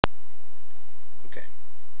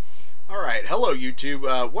Alright, hello YouTube.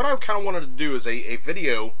 What I kind of wanted to do is a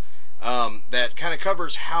video that kind of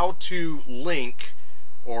covers how to link,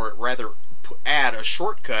 or rather add a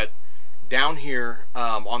shortcut down here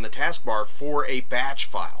on the taskbar for a batch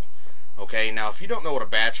file. Okay, now if you don't know what a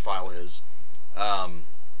batch file is, and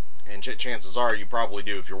chances are you probably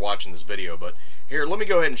do if you're watching this video, but here, let me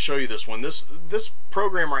go ahead and show you this one. This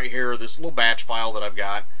program right here, this little batch file that I've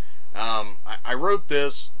got, I wrote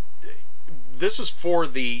this. This is for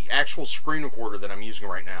the actual screen recorder that I'm using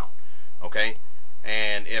right now, okay?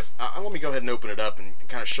 And if let me go ahead and open it up and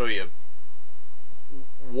kind of show you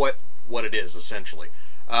what it is essentially.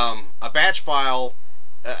 A batch file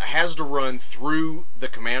has to run through the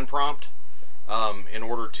command prompt in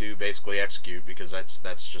order to basically execute, because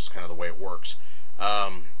that's just kind of the way it works.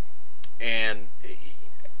 And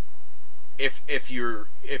if you're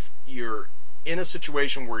in a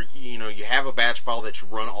situation where you have a batch file that you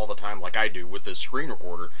run all the time, like I do with this screen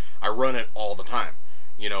recorder, I run it all the time,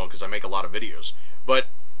 because I make a lot of videos. But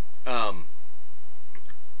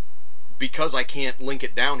because I can't link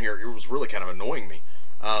it down here, it was really kind of annoying me.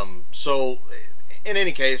 So in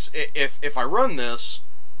any case, if I run this,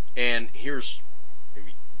 and here's,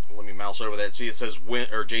 let me mouse over that. See, it says win,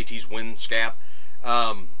 or JT's WinSCAP.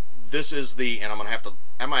 This is the, and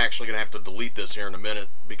I'm actually going to have to delete this here in a minute,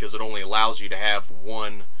 because it only allows you to have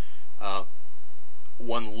one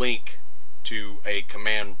link to a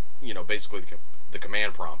command, basically the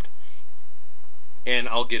command prompt. And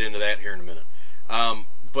I'll get into that here in a minute.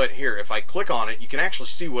 But here, if I click on it, you can actually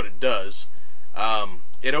see what it does.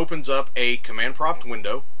 It opens up a command prompt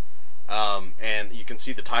window, and you can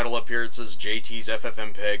see the title up here. It says JT's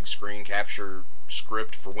FFmpeg screen capture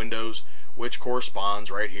script for Windows, which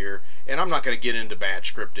corresponds right here. And I'm not going to get into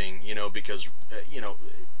batch scripting, because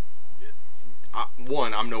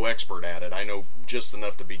one, I'm no expert at it. I know just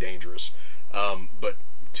enough to be dangerous, but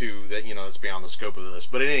two, that it's beyond the scope of this.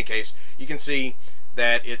 But in any case, you can see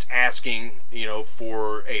that it's asking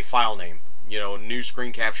for a file name, new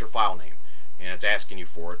screen capture file name, and it's asking you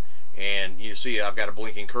for it. And you see I've got a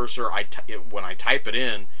blinking cursor. When I type it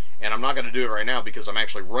in, and I'm not going to do it right now because I'm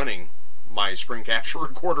actually running my screen capture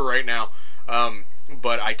recorder right now,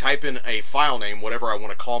 but I type in a file name, whatever I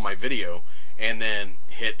want to call my video, and then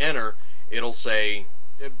hit enter. It'll say,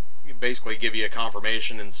 basically give you a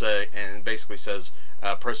confirmation, and basically says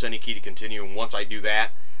press any key to continue. And once I do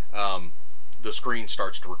that, the screen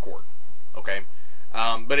starts to record. Okay,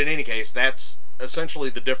 but in any case, that's essentially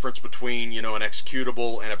the difference between an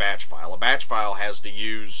executable and a batch file. A batch file has to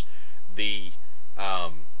use the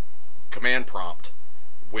command prompt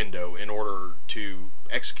window in order to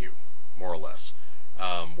execute, more or less,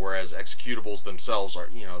 whereas executables themselves are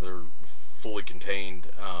they're fully contained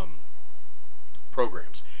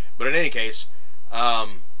programs. But in any case, let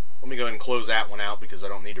me go ahead and close that one out because I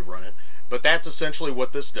don't need to run it. But that's essentially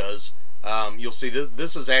what this does. You'll see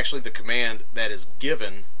this is actually the command that is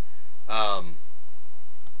given all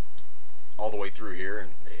the way through here,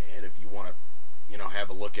 and if you want to have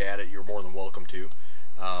a look at it, you're more than welcome to.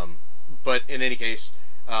 But in any case,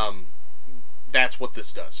 that's what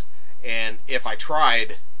this does. And if I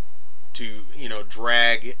tried to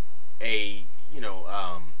drag a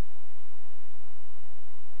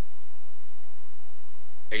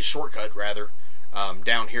a shortcut rather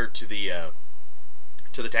down here to the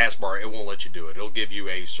taskbar, it won't let you do it. It'll give you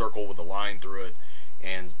a circle with a line through it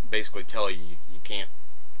and basically tell you you can't.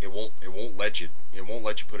 It won't let you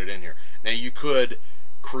put it in here. Now you could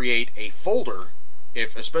create a folder,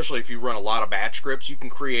 especially if you run a lot of batch scripts. You can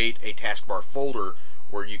create a taskbar folder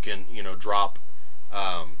where you can drop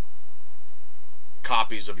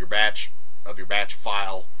copies of your batch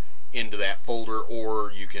file into that folder, or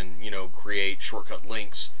you can create shortcut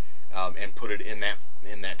links and put it in that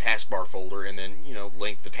taskbar folder, and then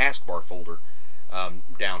link the taskbar folder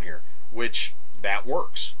down here, which that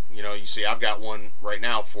works. You see I've got one right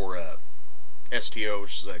now for STO,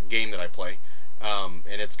 which is a game that I play, and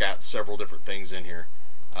it's got several different things in here,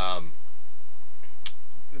 but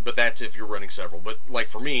that's if you're running several. But like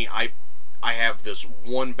for me, I have this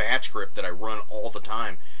one batch script that I run all the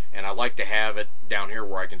time, and I like to have it down here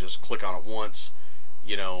where I can just click on it once,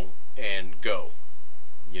 and go,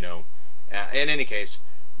 in any case.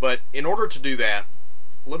 But in order to do that,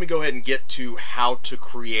 let me go ahead and get to how to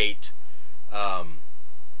create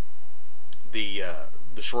the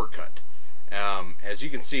shortcut. As you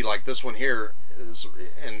can see, like this one here,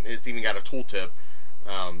 and it's even got a tooltip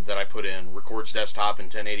that I put in: records desktop in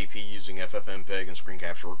 1080p using FFmpeg and screen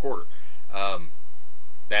capture recorder.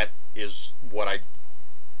 That is what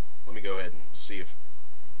let me go ahead and see if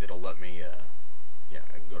it'll let me. Yeah,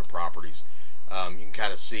 I can go to properties. You can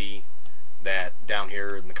kind of see that down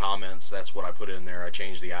here in the comments, that's what I put in there. I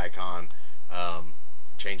changed the icon,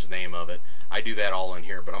 changed the name of it. I do that all in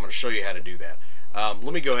here, but I'm going to show you how to do that.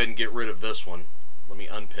 Let me go ahead and get rid of this one. Let me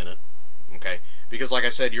unpin it, okay? Because like I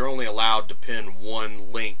said, you're only allowed to pin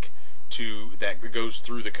one link that goes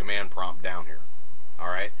through the command prompt down here. All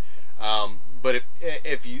right, but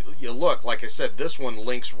if you look, like I said, this one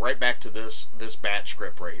links right back to this batch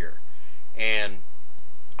script right here, and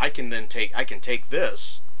I can take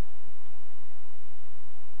this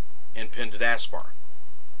and pin to Taskbar.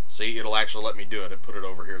 See, it'll actually let me do it. I put it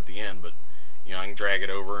over here at the end, but you know, I can drag it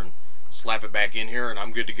over and slap it back in here, and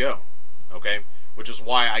I'm good to go. Okay, which is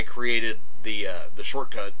why I created the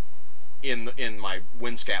shortcut in my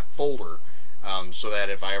WinSCAP folder, so that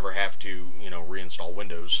if I ever have to, you know, reinstall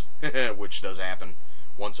Windows, which does happen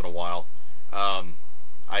once in a while,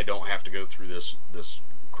 I don't have to go through this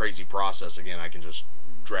crazy process again. I can just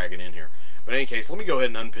drag it in here. But in any case, let me go ahead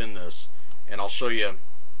and unpin this, and I'll show you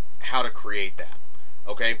how to create that.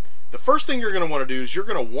 Okay, the first thing you're going to want to do is you're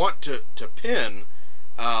going to want to pin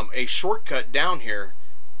a shortcut down here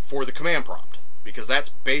for the command prompt, because that's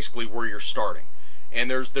basically where you're starting. And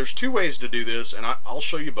there's two ways to do this, and I'll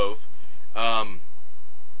show you both.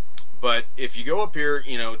 But if you go up here,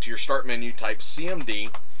 you know, to your start menu, type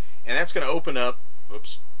CMD, and that's going to open up.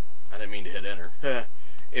 Oops, I didn't mean to hit enter.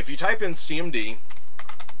 If you type in CMD,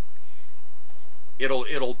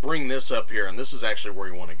 it'll bring this up here, and this is actually where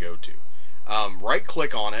you want to go to. Right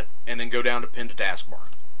click on it, and then go down to pin to Taskbar.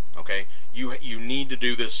 Okay, you need to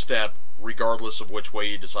do this step regardless of which way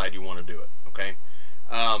you decide you want to do it. Okay.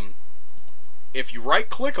 If you right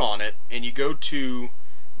click on it and you go to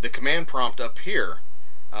the command prompt up here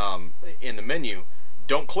in the menu,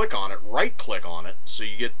 don't click on it, right click on it so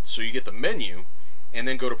you get the menu, and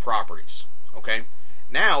then go to properties. Okay,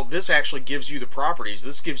 now this actually gives you the properties.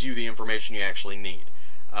 This gives you the information you actually need,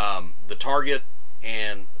 the target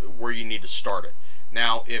and where you need to start it.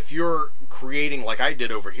 Now if you're creating, like I did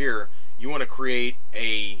over here, you want to create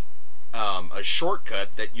a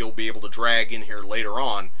shortcut that you'll be able to drag in here later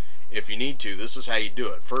on if you need to. This is how you do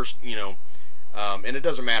it. First, you know, and it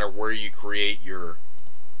doesn't matter where you create your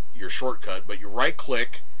shortcut, but you right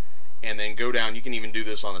click and then go down. You can even do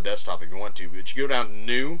this on the desktop if you want to, but you go down to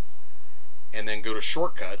new and then go to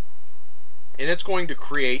shortcut, and it's going to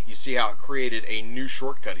create, you see how it created a new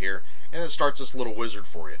shortcut here, and it starts this little wizard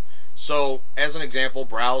for you. So as an example,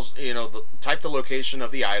 browse, you know, type the location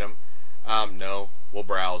of the item. No, we'll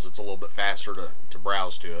browse. It's a little bit faster to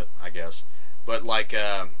browse to it, I guess. But like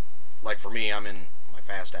for me, I'm in my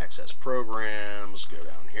fast access programs, go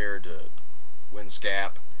down here to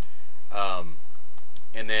WinSCAP,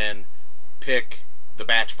 and then pick the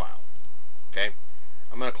batch file. Okay,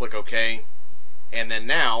 I'm going to click OK, and then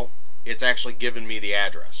now it's actually given me the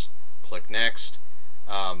address. Click next,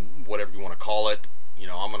 whatever you want to call it. You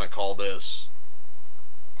know, I'm going to call this,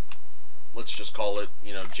 let's just call it,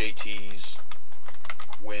 you know, JT's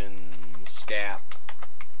WinSCAP.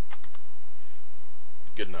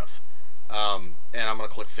 Good enough. And I'm going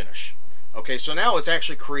to click finish. Okay, so now it's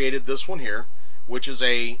actually created this one here, which is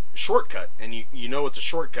a shortcut, and you know it's a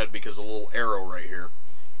shortcut because a little arrow right here.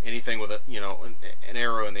 Anything with a, you know, an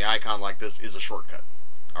arrow in the icon like this is a shortcut.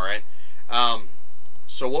 All right.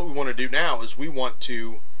 So what we want to do now is we want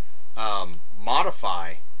to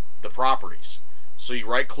modify the properties. So you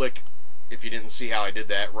right click, if you didn't see how I did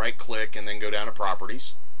that, right click and then go down to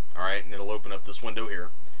properties. All right, and it'll open up this window here.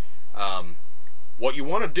 What you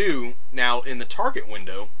want to do now in the target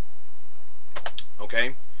window,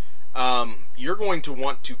 okay, you're going to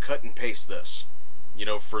want to cut and paste this, you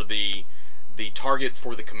know, for the target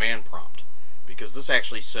for the command prompt, because this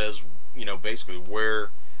actually says, you know, basically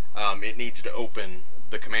where it needs to open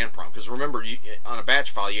the command prompt. Because remember, on a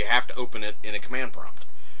batch file, you have to open it in a command prompt.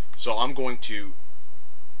 So I'm going to,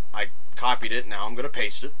 I copied it, now I'm going to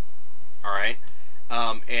paste it. All right,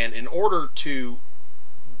 and in order to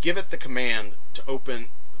give it the command to open,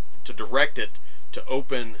 to direct it to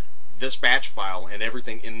open this batch file and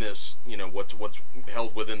everything in this, you know, what's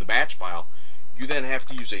held within the batch file, you then have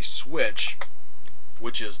to use a switch,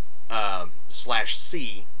 which is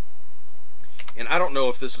 /C. And I don't know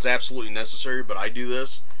if this is absolutely necessary, but I do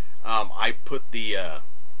this. I put the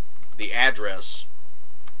address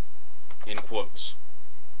in quotes.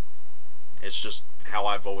 It's just how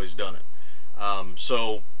I've always done it.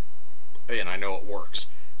 So, and I know it works.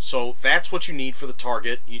 So that's what you need for the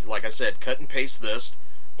target. Like I said, cut and paste this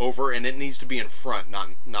over, and it needs to be in front,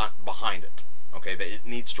 not behind it. Okay, that it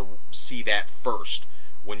needs to see that first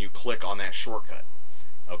when you click on that shortcut.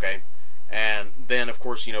 Okay, and then of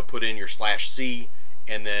course, you know, put in your /C,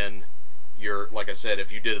 and then, like I said,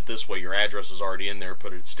 if you did it this way, your address is already in there.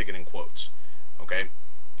 Stick it in quotes, okay,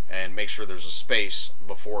 and make sure there's a space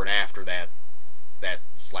before and after that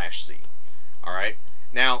 /c. All right.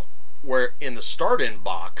 Now, where in the start in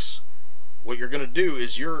box, what you're going to do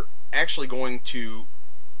is you're actually going to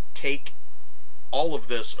take all of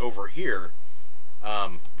this over here.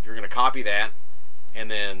 You're going to copy that,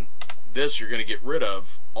 and then this you're going to get rid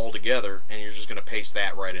of altogether, and you're just going to paste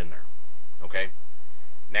that right in there. Okay.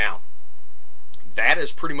 Now, that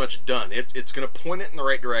is pretty much done. It's going to point it in the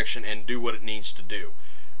right direction and do what it needs to do.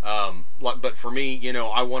 But for me, you know,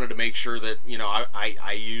 I wanted to make sure that, you know,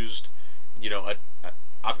 I used, you know,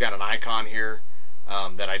 I've got an icon here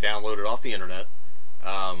that I downloaded off the internet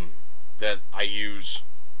that I use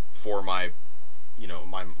for my, you know,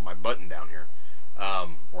 my button down here,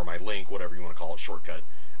 or my link, whatever you want to call it, shortcut.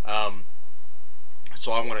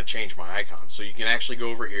 So I want to change my icon. So you can actually go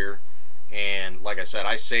over here, and like I said,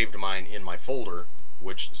 I saved mine in my folder,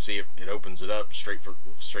 which, see, it opens it up straight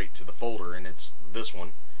to the folder, and it's this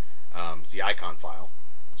one. It's the icon file.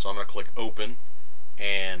 So I'm going to click open,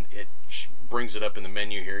 and it brings it up in the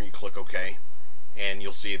menu here. You click OK, and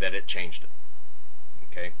you'll see that it changed it.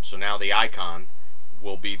 Okay, so now the icon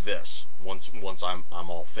will be this once I'm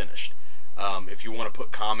all finished. If you want to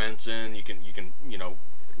put comments in, you can you know,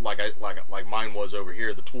 like mine was over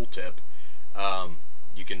here, the tooltip.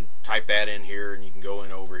 You can type that in here, and you can go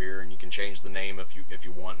in over here, and you can change the name if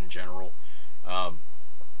you want in general.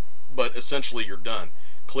 But essentially, you're done.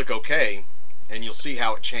 Click OK, and you'll see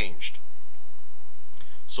how it changed.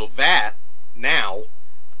 So that now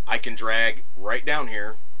I can drag right down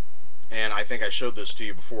here, and I think I showed this to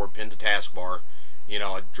you before. Pin to taskbar. You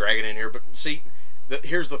know, I drag it in here, but see,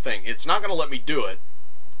 here's the thing: it's not going to let me do it.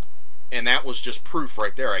 And that was just proof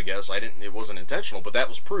right there, I guess. It wasn't intentional, but that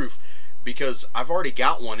was proof, because I've already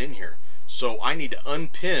got one in here. So I need to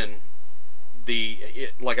unpin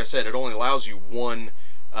like I said, it only allows you one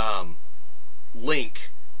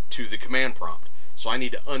link to the command prompt. So I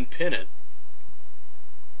need to unpin it,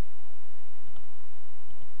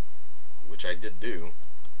 which I did do.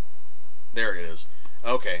 There it is.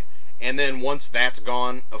 Okay. And then once that's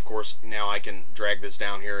gone, of course, now I can drag this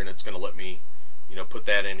down here, and it's going to let me, you know, put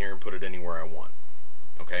that in here and put it anywhere I want.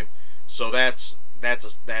 Okay, so that's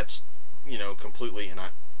you know, completely, and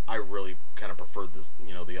I really kind of preferred this,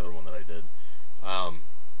 you know, the other one that I did,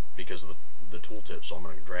 because of the tooltip. So I'm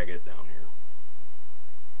going to drag it down here.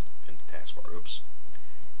 Pin to taskbar. Oops.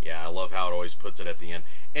 Yeah, I love how it always puts it at the end.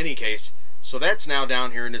 Any case, so that's now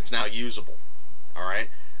down here, and it's now usable. All right.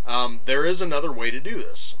 There is another way to do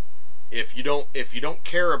this. If you don't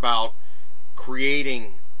care about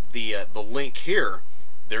creating the link here,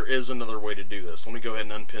 there is another way to do this. Let me go ahead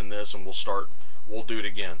and unpin this, and we'll do it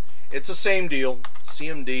again. It's the same deal.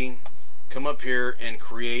 CMD, come up here and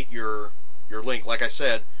create your link. Like I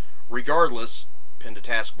said, regardless, pin to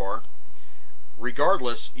taskbar,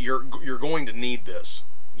 regardless, you're going to need this.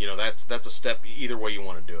 You know, that's a step either way you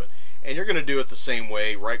want to do it. And you're going to do it the same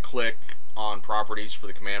way. Right click on properties for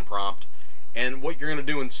the command prompt, and what you're going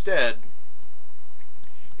to do instead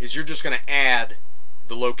is you're just going to add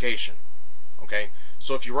the location. Okay,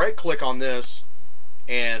 so if you right click on this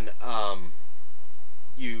and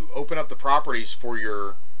you open up the properties for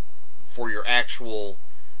your actual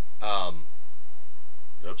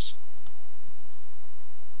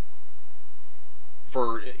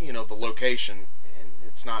for, you know, the location, and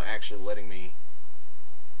it's not actually letting me,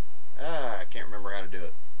 I can't remember how to do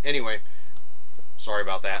it. Anyway, sorry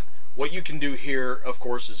about that. What you can do here, of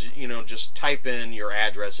course, is, you know, just type in your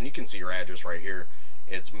address, and you can see your address right here.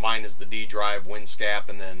 Mine is the D drive WinSCAP,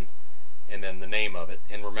 and then the name of it.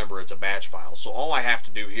 And remember, it's a batch file. So all I have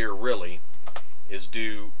to do here really is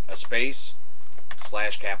do a space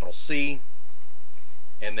 /C,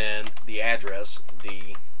 and then the address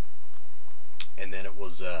D, and then it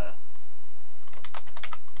was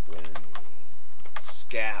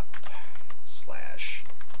WinSCAP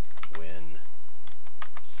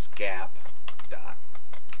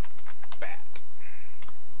 /WinSCAP.bat.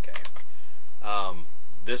 Okay.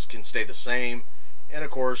 This can stay the same, and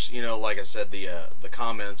of course, you know, like I said, the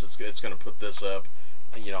comments, it's going to put this up.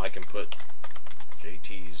 You know, I can put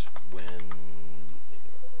JT's Win.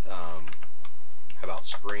 How about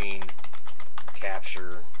screen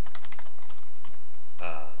capture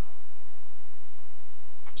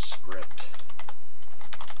script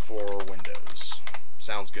for Windows.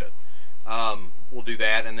 Sounds good. We'll do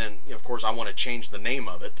that, and then, of course, I want to change the name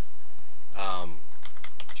of it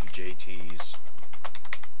to JT's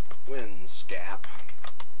WinSCAP.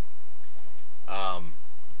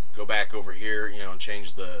 Go back over here, you know, and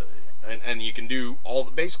change and you can do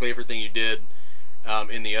basically everything you did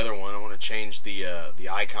In the other one, I want to change the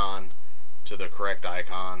icon to the correct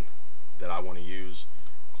icon that I want to use.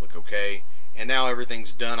 Click OK. And now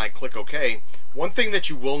everything's done. I click OK. One thing that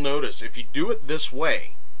you will notice, if you do it this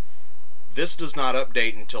way, this does not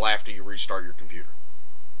update until after you restart your computer.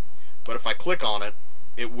 But if I click on it,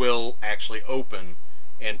 it will actually open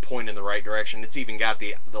and point in the right direction. It's even got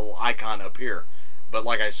the icon up here. But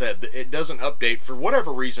like I said, it doesn't update. For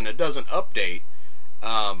whatever reason, it doesn't update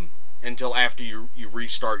until after you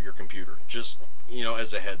restart your computer. Just, you know,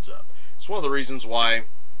 as a heads up. It's one of the reasons why,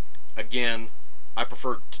 again, I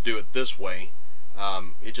prefer to do it this way.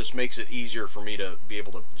 It just makes it easier for me to be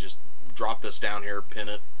able to just drop this down here, pin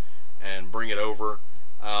it, and bring it over.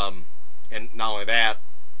 And not only that,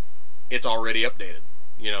 it's already updated.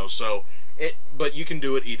 You know, so but you can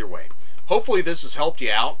do it either way. Hopefully this has helped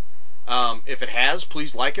you out. If it has,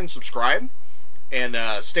 please like and subscribe, and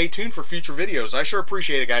stay tuned for future videos. I sure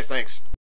appreciate it, guys. Thanks.